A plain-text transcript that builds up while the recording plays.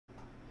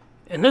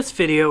In this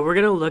video, we're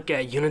going to look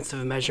at units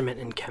of measurement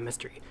in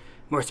chemistry.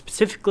 More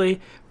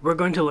specifically, we're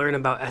going to learn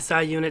about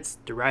SI units,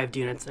 derived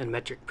units, and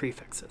metric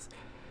prefixes.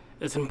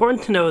 It's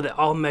important to know that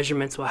all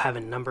measurements will have a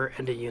number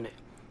and a unit.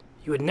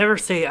 You would never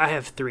say, I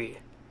have 3.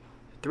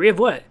 3 of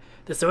what?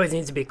 This always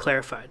needs to be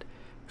clarified.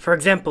 For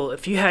example,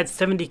 if you had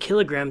 70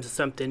 kilograms of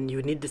something, you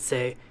would need to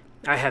say,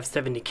 I have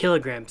 70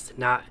 kilograms,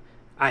 not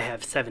I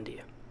have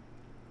 70.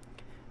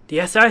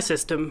 The SI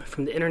system,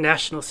 from the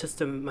International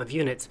System of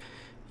Units,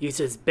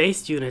 uses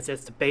base units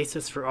as the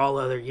basis for all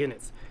other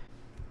units.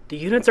 The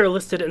units are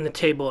listed in the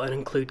table and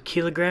include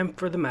kilogram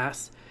for the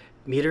mass,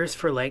 meters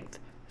for length,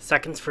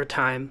 seconds for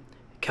time,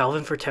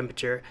 kelvin for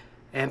temperature,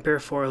 ampere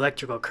for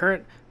electrical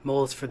current,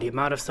 moles for the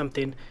amount of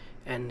something,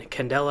 and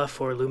candela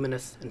for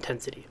luminous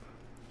intensity.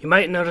 You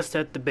might notice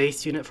that the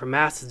base unit for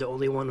mass is the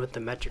only one with the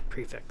metric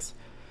prefix.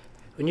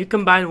 When you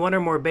combine one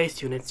or more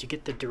base units, you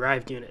get the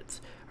derived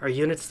units, or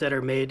units that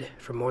are made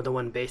from more than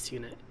one base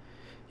unit.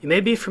 You may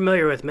be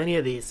familiar with many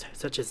of these,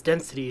 such as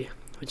density,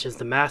 which is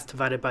the mass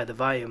divided by the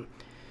volume,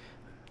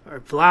 or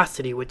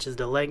velocity, which is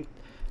the length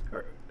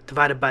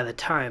divided by the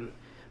time.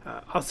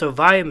 Also,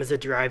 volume is a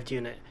derived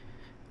unit,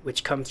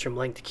 which comes from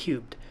length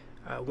cubed.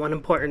 One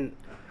important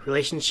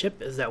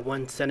relationship is that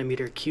 1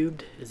 centimeter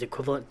cubed is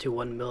equivalent to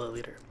 1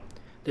 milliliter.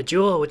 The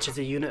joule, which is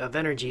a unit of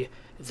energy,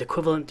 is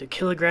equivalent to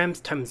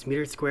kilograms times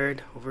meter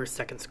squared over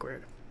second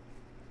squared.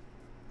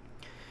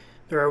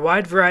 There are a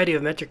wide variety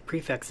of metric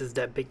prefixes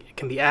that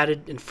can be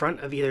added in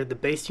front of either the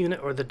base unit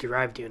or the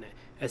derived unit,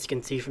 as you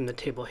can see from the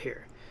table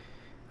here.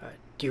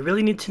 Do you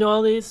really need to know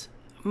all these?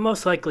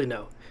 Most likely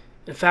no.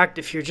 In fact,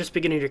 if you're just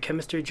beginning your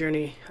chemistry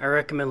journey, I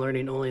recommend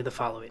learning only the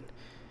following: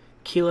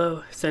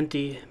 kilo,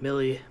 centi,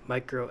 milli,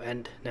 micro,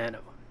 and nano.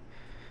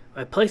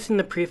 By placing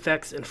the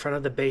prefix in front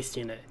of the base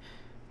unit,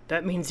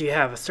 that means you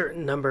have a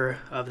certain number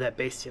of that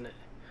base unit.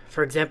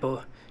 For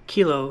example,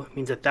 kilo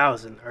means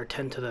 1,000, or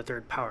 10 to the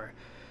third power.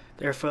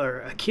 Therefore,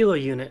 a kilo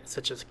unit,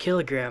 such as a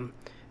kilogram,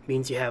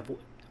 means you have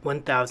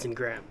 1,000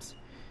 grams.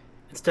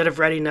 Instead of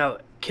writing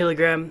out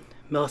kilogram,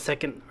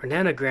 millisecond, or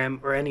nanogram,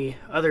 or any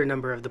other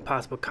number of the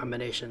possible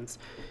combinations,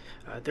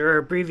 there are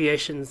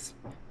abbreviations.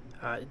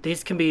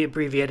 These can be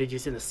abbreviated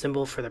using the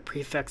symbol for the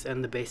prefix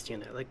and the base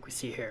unit, like we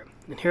see here.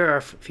 And here are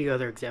a few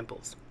other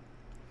examples.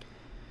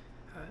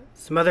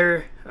 Some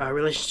other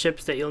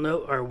relationships that you'll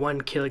note are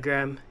 1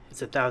 kilogram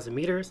is 1,000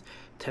 meters,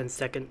 10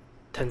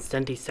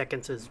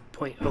 centiseconds is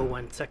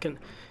 0.01 second,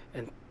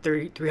 and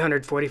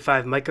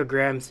 345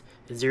 micrograms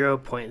is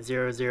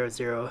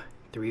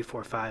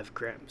 0.000345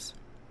 grams.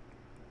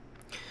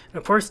 And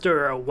of course, there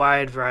are a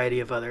wide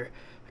variety of other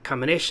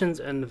combinations,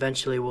 and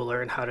eventually we'll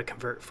learn how to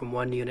convert from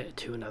one unit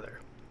to another.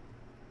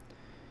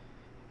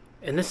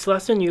 In this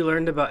lesson, you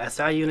learned about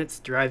SI units,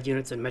 derived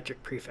units, and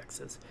metric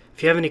prefixes.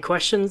 If you have any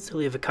questions,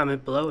 leave a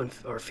comment below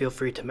or feel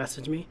free to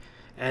message me,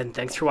 and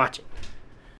thanks for watching.